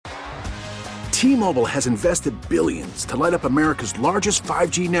T-Mobile has invested billions to light up America's largest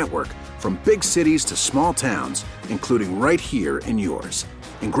 5G network, from big cities to small towns, including right here in yours.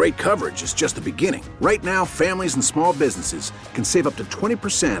 And great coverage is just the beginning. Right now, families and small businesses can save up to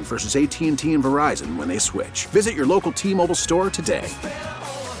 20% versus AT&T and Verizon when they switch. Visit your local T-Mobile store today.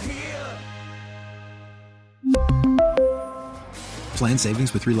 Plan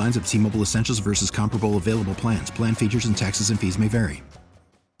savings with 3 lines of T-Mobile Essentials versus comparable available plans. Plan features and taxes and fees may vary.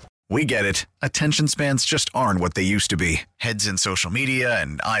 We get it. Attention spans just aren't what they used to be. Heads in social media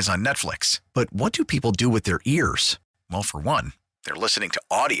and eyes on Netflix. But what do people do with their ears? Well, for one, they're listening to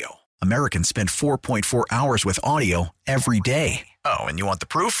audio. Americans spend 4.4 hours with audio every day. Oh, and you want the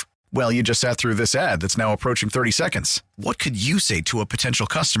proof? Well, you just sat through this ad that's now approaching 30 seconds. What could you say to a potential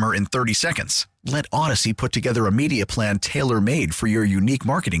customer in 30 seconds? Let Odyssey put together a media plan tailor-made for your unique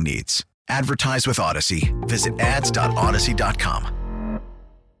marketing needs. Advertise with Odyssey. Visit ads.odyssey.com.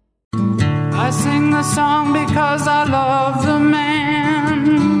 I sing the song because I love the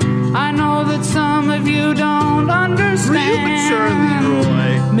man. I know that some of you don't understand. Real mature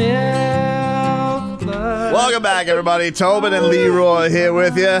Leroy. Welcome back, everybody. Tobin and Leroy here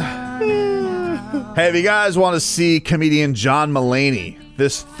with you. Hey, if you guys want to see comedian John Mulaney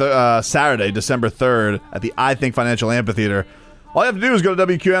this Saturday, December 3rd, at the I Think Financial Amphitheater, all you have to do is go to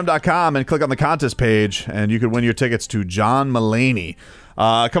WQM.com and click on the contest page, and you can win your tickets to John Mulaney.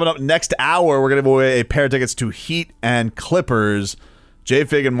 Coming up next hour, we're going to give away a pair of tickets to Heat and Clippers.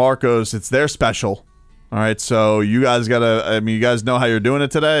 J-Fig and Marcos, it's their special. All right, so you guys you guys know how you're doing it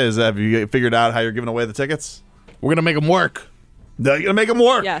today? Have you figured out how you're giving away the tickets? We're going to make them work. You're going to make them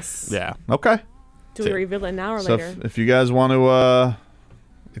work? Yes. Yeah, okay. Do we reveal it now or so later? If you guys want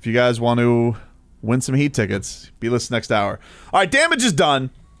to win some Heat tickets, be listening next hour. All right, damage is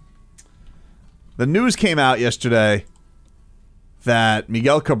done. The news came out yesterday that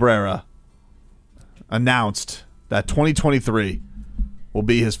Miguel Cabrera announced that 2023 will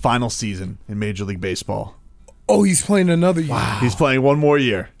be his final season in Major League Baseball. Oh, he's playing another year. Wow. He's playing one more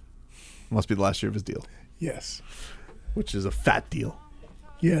year. Must be the last year of his deal. Yes. Which is a fat deal.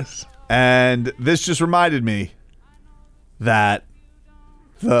 Yes. And this just reminded me that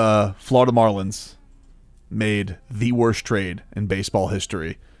the Florida Marlins made the worst trade in baseball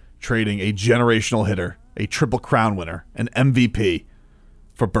history, trading a generational hitter, a Triple Crown winner, an MVP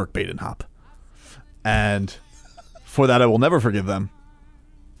for Burke Badenhop. And for that, I will never forgive them.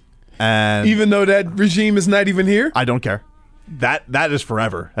 And even though that regime is not even here? I don't care. That is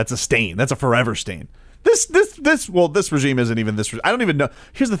forever. That's a stain. That's a forever stain. This regime isn't even this. I don't even know.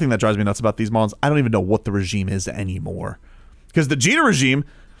 Here's the thing that drives me nuts about these Marlins. I don't even know what the regime is anymore. Because the Jeter regime,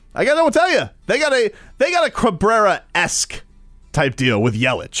 I gotta tell you, they got a Cabrera-esque type deal with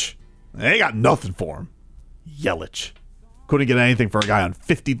Yelich. They got nothing for him. Yelich couldn't get anything for a guy on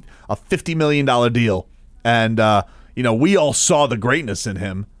a $50 million deal, and we all saw the greatness in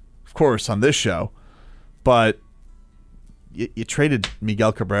him, of course, on this show. But you traded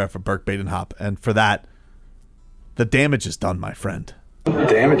Miguel Cabrera for Burke Badenhop, and for that, the damage is done, my friend.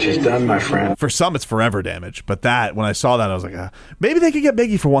 Damage is done, my friend. For some, it's forever damage. But when I saw that, I was like, maybe they could get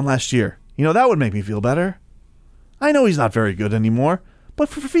Miggy for one last year. That would make me feel better. I know he's not very good anymore, but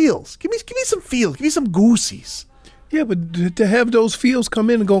for feels, give me some feels, give me some goosies. Yeah, but to have those feels come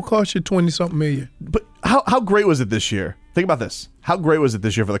in and go cost you $20-something million. But how great was it this year? Think about this. How great was it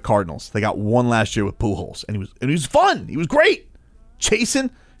this year for the Cardinals? They got one last year with Pujols, and he was fun. He was great, chasing,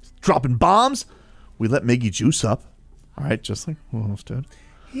 dropping bombs. We let Miggy juice up. All right, just like Pujols did.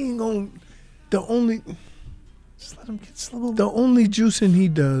 He ain't gonna. Just let him get slow. The only juicing he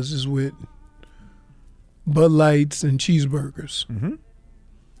does is with Bud Lights and cheeseburgers. Mm-hmm.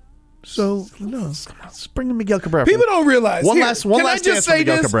 So no, let's bring in Miguel Cabrera. People don't realize one last chance for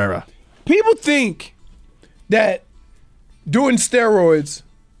Miguel Cabrera. People think that doing steroids,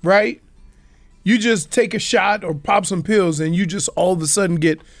 right? You just take a shot or pop some pills and you just all of a sudden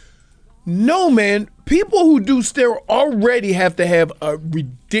get. No, man. People who do steroids already have to have a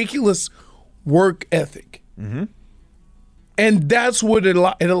ridiculous work ethic. Mm-hmm. And that's what it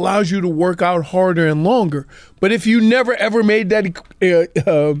allows you to work out harder and longer. But if you never ever made that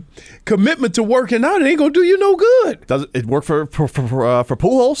commitment to working out, it ain't gonna do you no good. Does it work for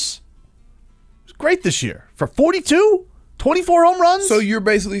Pujols? It's great this year for 42, 24 home runs. So you're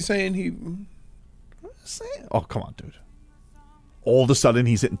basically saying he? Oh, come on, dude! All of a sudden,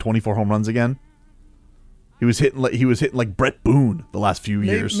 he's hitting 24 home runs again. He was hitting like Brett Boone the last few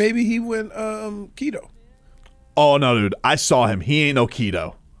years. Maybe he went keto. Oh, no, dude. I saw him. He ain't no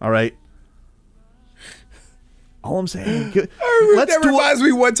keto. All right? All I'm saying, that reminds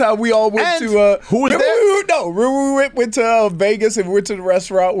me one time we all went to. Who was there? We went to Vegas and we went to the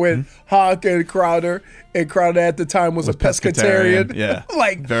restaurant with Hawk and Crowder. And Crowder at the time was a pescatarian. Yeah,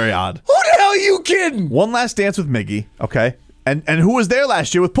 like very odd. Who the hell are you kidding? One last dance with Miggy. Okay, and who was there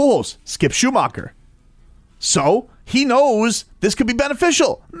last year with Pujols? Skip Schumacher. So he knows this could be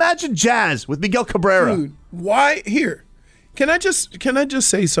beneficial. Imagine Jazz with Miguel Cabrera. Dude, why here? Can I just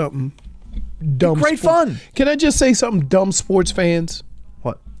say something? Dumb. Great fun. Can I just say something, dumb sports fans?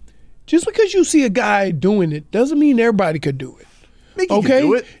 What? Just because you see a guy doing it doesn't mean everybody could do it. Miggy okay? can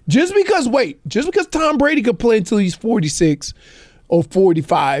do it. Just because Tom Brady could play until he's 46 or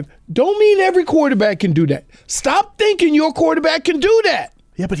 45, don't mean every quarterback can do that. Stop thinking your quarterback can do that.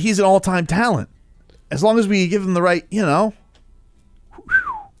 Yeah, but he's an all-time talent. As long as we give him the right, get him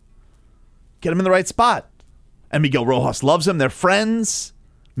in the right spot. And Miguel Rojas loves him. They're friends.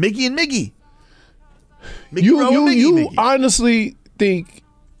 Miggy and Miggy. You honestly think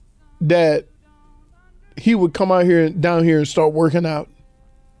that he would come out here down here and start working out?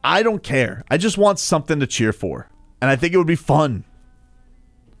 I don't care. I just want something to cheer for. And I think it would be fun.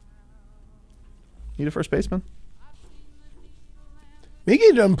 Need a first baseman?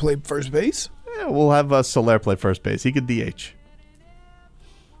 Miggy doesn't play first base. Yeah, we'll have Soler play first base. He could DH.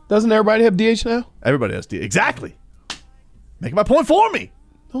 Doesn't everybody have DH now? Everybody has DH. Exactly. Making my point for me.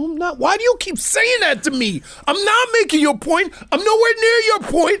 No, I'm not. Why do you keep saying that to me? I'm not making your point. I'm nowhere near your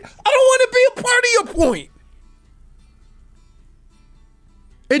point. I don't want to be a part of your point.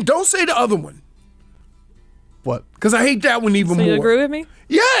 And don't say the other one. What? Because I hate that one even more. So you agree with me?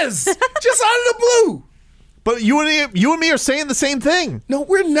 Yes. Just out of the blue. But you and me are saying the same thing. No,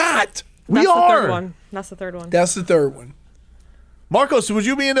 we're not. We That's the are. third one. That's the third one. That's the third one. Marcos, would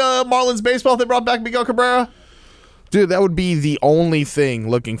you be into Marlins baseball if they brought back Miguel Cabrera? Dude, that would be the only thing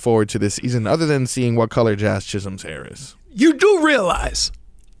looking forward to this season other than seeing what color Jazz Chisholm's hair is. You do realize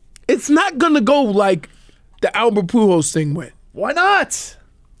it's not going to go like the Albert Pujols thing went. Why not?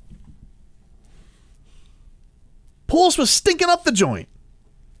 Pujols was stinking up the joint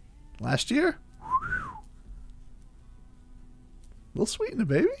last year. Little sweetener,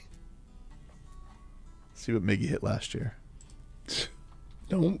 baby. Let's see what Miggy hit last year.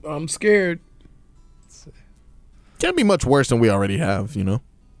 I'm scared. Can't be much worse than we already have,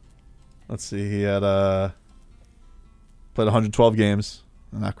 Let's see. He had played 112 games.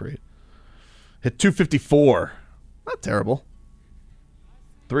 Not great. Hit 254. Not terrible.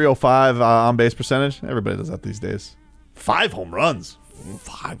 305 on base percentage. Everybody does that these days. 5 home runs.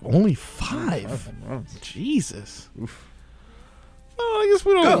 Only 5 home runs. Jesus. Oof. Oh, I guess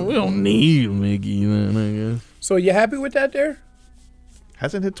we don't need Miggy then, I guess. So you happy with that there?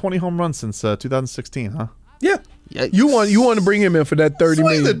 Hasn't hit 20 home runs since 2016, huh? Yeah. Yikes. You want to bring him in for that 30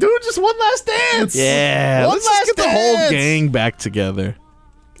 million. Sweet, dude, just one last dance. Yeah, One let's just get the whole dance. gang back together.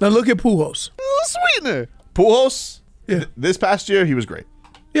 Now look at Pujols. Sweetener. Pujols, Yeah. this past year, he was great.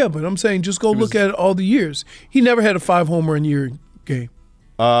 Yeah, but I'm saying just go look at all the years. He never had a 5 home run year game.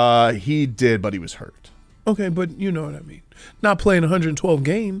 He did, but he was hurt. Okay, but you know what I mean. Not playing 112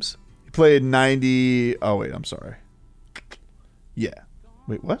 games. He played 90. Oh, wait, I'm sorry. Yeah.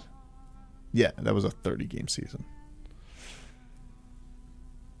 Wait, what? Yeah, that was a 30-game season.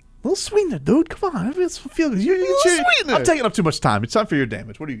 Little sweetener, dude. Come on. It's feel good. Sweetener. I'm taking up too much time. It's time for your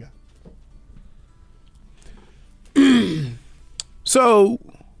damage. What do you got? So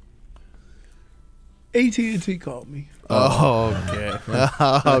AT&T called me. Oh,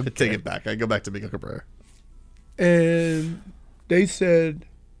 okay. Take it back. I go back to Miguel Cabrera. And they said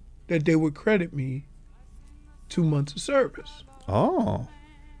that they would credit me 2 months of service. Oh.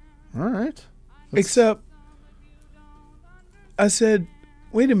 All right. Except I said,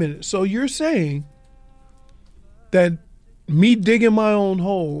 wait a minute. So you're saying that me digging my own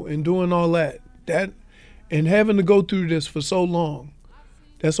hole and doing all that and having to go through this for so long,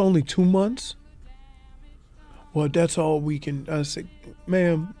 that's only 2 months? Well, that's all we can. I said,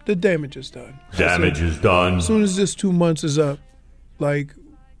 ma'am, the damage is done. Damage is done. As soon as this 2 months is up, like,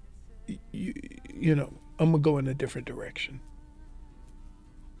 you know, I'm going to go in a different direction.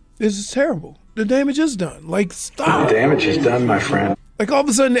 This is terrible. The damage is done. Like, stop. The damage is done, my friend. Like, all of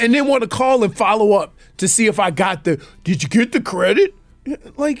a sudden, and then want to call and follow up to see if I got did you get the credit?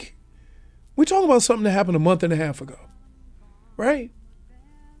 Like, we're talking about something that happened a month and a half ago, right?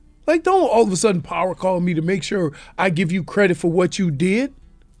 Like, don't all of a sudden power call me to make sure I give you credit for what you did.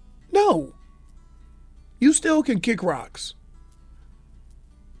 No. You still can kick rocks.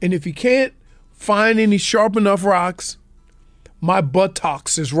 And if you can't find any sharp enough rocks, my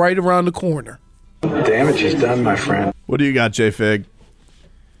buttocks is right around the corner. The damage is done, my friend. What do you got, J-Fig?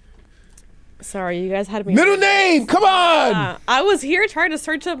 Sorry, you guys had me. Middle name, come on. I was here trying to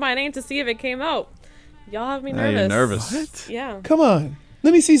search up my name to see if it came out. Y'all have me nervous. You're nervous. What? Yeah. Come on.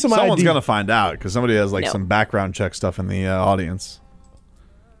 Let me see some Someone's ID. gonna find out because somebody has like No. some background check stuff in the audience.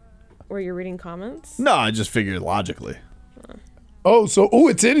 Were you reading comments? No, I just figured logically. Oh, so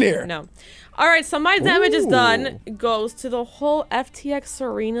it's in there. No. All right, so my damage is done. Goes to the whole FTX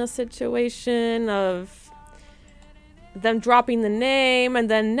Serena situation of them dropping the name, and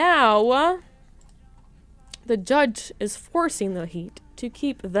then now the judge is forcing the Heat to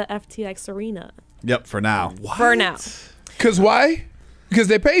keep the FTX Arena Yep, for now. for now. Because why? Because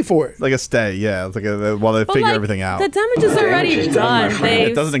they pay for it. Like a stay, yeah. It's like while they But, figure like, everything out. The damage is already is done, my done. friend.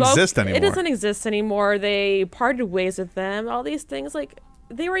 They It doesn't exist anymore. It doesn't exist anymore. They parted ways with them. All these things, like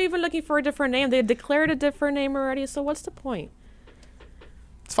they were even looking for a different name. They declared a different name already. So what's the point?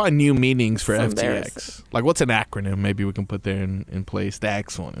 Let's find new meanings for It's FTX. embarrassing. Like, what's an acronym? Maybe we can put there in place. The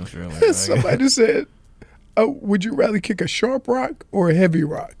X one is really. Somebody said, would you rather kick a sharp rock or a heavy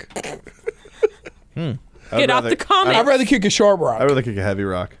rock? Get out the comments. I'd rather kick a sharp rock. I'd rather kick a heavy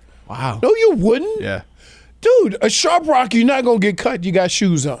rock. Wow. No, you wouldn't. Yeah. Dude, a sharp rock, you're not going to get cut. You got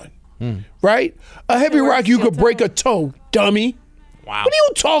shoes on. Right? A heavy It works rock, you steel could break toe. a toe, dummy. Wow. What are you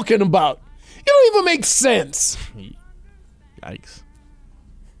talking about? You don't even make sense. Yikes.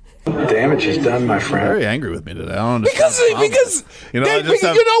 Damage is done, my friend. Very angry with me today. I don't understand. Because You know, they- I just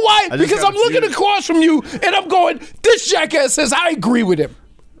have- you know why? I just Because got I'm looking confused. across from you and I'm going, this jackass says I agree with him.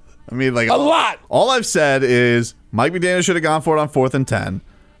 I mean, like A lot. All I've said is Mike McDaniel should have gone for it on 4th and 10.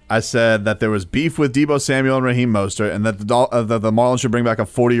 I said that there was beef with Deebo Samuel and Raheem Mostert, and that that the Marlins should bring back a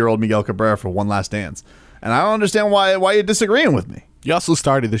 40-year-old Miguel Cabrera for one last dance. And I don't understand why you're disagreeing with me. You also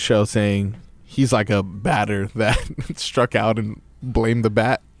started the show saying he's like a batter that struck out and blamed the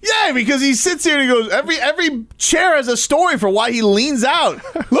bat. Yeah, because he sits here and he goes, every chair has a story for why he leans out.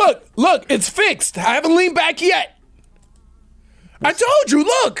 Look, it's fixed. I haven't leaned back yet. I told you,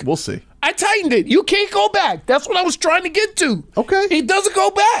 look. We'll see. I tightened it. You can't go back. That's what I was trying to get to. Okay. It doesn't go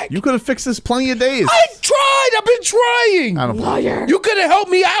back. You could have fixed this plenty of days. I tried. I've been trying. I don't Liar. You could have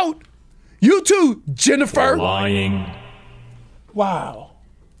helped me out. You too, Jennifer. Lying. Wow.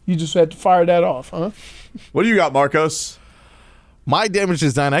 You just had to fire that off, huh? What do you got, Marcos? My damage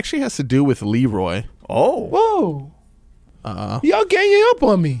design actually has to do with Leroy. Oh. Whoa. Y'all ganging up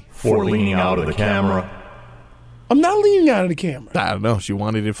on me. For leaning out of the camera. I'm not leaning out of the camera. I don't know. She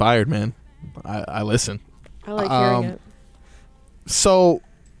wanted it fired, man. I listen. I like hearing it. So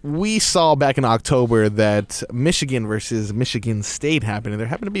we saw back in October that Michigan versus Michigan State happened, and there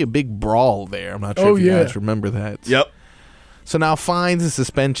happened to be a big brawl there. I'm not sure Oh, if you yeah. guys remember that. Yep. So now fines and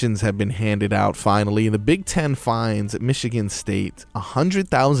suspensions have been handed out finally. The Big Ten fines Michigan State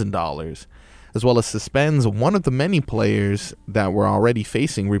 $100,000, as well as suspends one of the many players that were already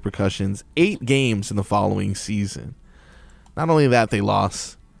facing repercussions 8 games in the following season. Not only that, they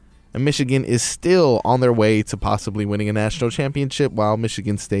lost. And Michigan is still on their way to possibly winning a national championship, while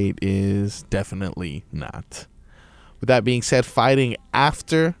Michigan State is definitely not. With that being said, fighting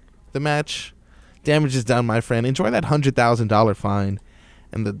after the match, damage is done, my friend. Enjoy that $100,000 fine.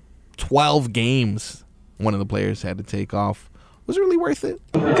 And the 12 games one of the players had to take off was really worth it.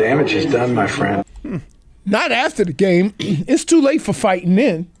 Damage is done, my friend. Not after the game. It's too late for fighting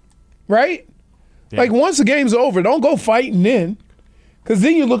then, right? Yeah. Like once the game's over, don't go fighting then, because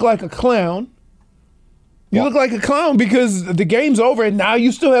then you look like a clown. You look like a clown because the game's over and now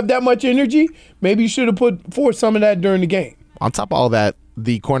you still have that much energy. Maybe you should have put forth some of that during the game. On top of all that,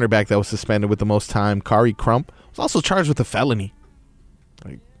 the cornerback that was suspended with the most time, Kari Crump, was also charged with a felony.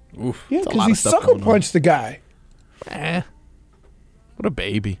 Like, oof. Yeah, it's a because lot he of stuff sucker going on. punched the guy. What a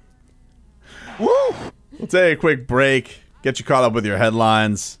baby. We'll take a quick break, get you caught up with your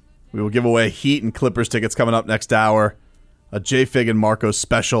headlines. We will give away Heat and Clippers tickets coming up next hour. A J-Fig and Marcos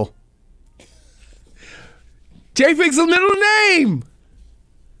special. J-Fig's a middle name.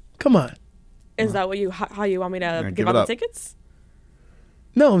 Come on. Is that what how you want me to give give it out the up. tickets?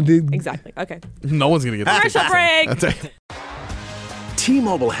 No, dude. Exactly. Okay. No one's going to get Commercial break. That's it.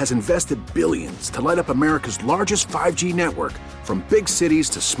 T-Mobile has invested billions to light up America's largest 5G network, from big cities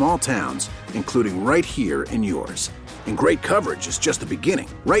to small towns, including right here in yours. And great coverage is just the beginning.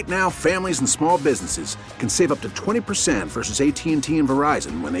 Right now, families and small businesses can save up to 20% versus AT&T and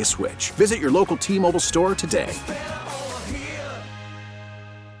Verizon when they switch. Visit your local T-Mobile store today.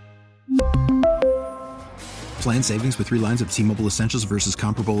 Plan savings with 3 lines of T-Mobile Essentials versus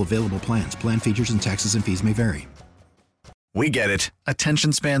comparable available plans. Plan features and taxes and fees may vary. We get it.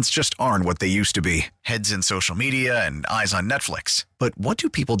 Attention spans just aren't what they used to be. Heads in social media and eyes on Netflix. But what do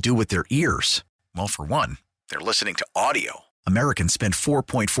people do with their ears? Well, for one, they're listening to audio. Americans spend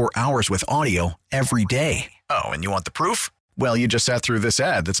 4.4 hours with audio every day. Oh, and you want the proof? Well, you just sat through this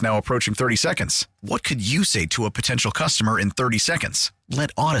ad that's now approaching 30 seconds. What could you say to a potential customer in 30 seconds?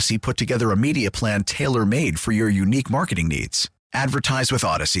 Let Odyssey put together a media plan tailor-made for your unique marketing needs. Advertise with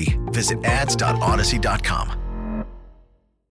Odyssey. Visit ads.odyssey.com.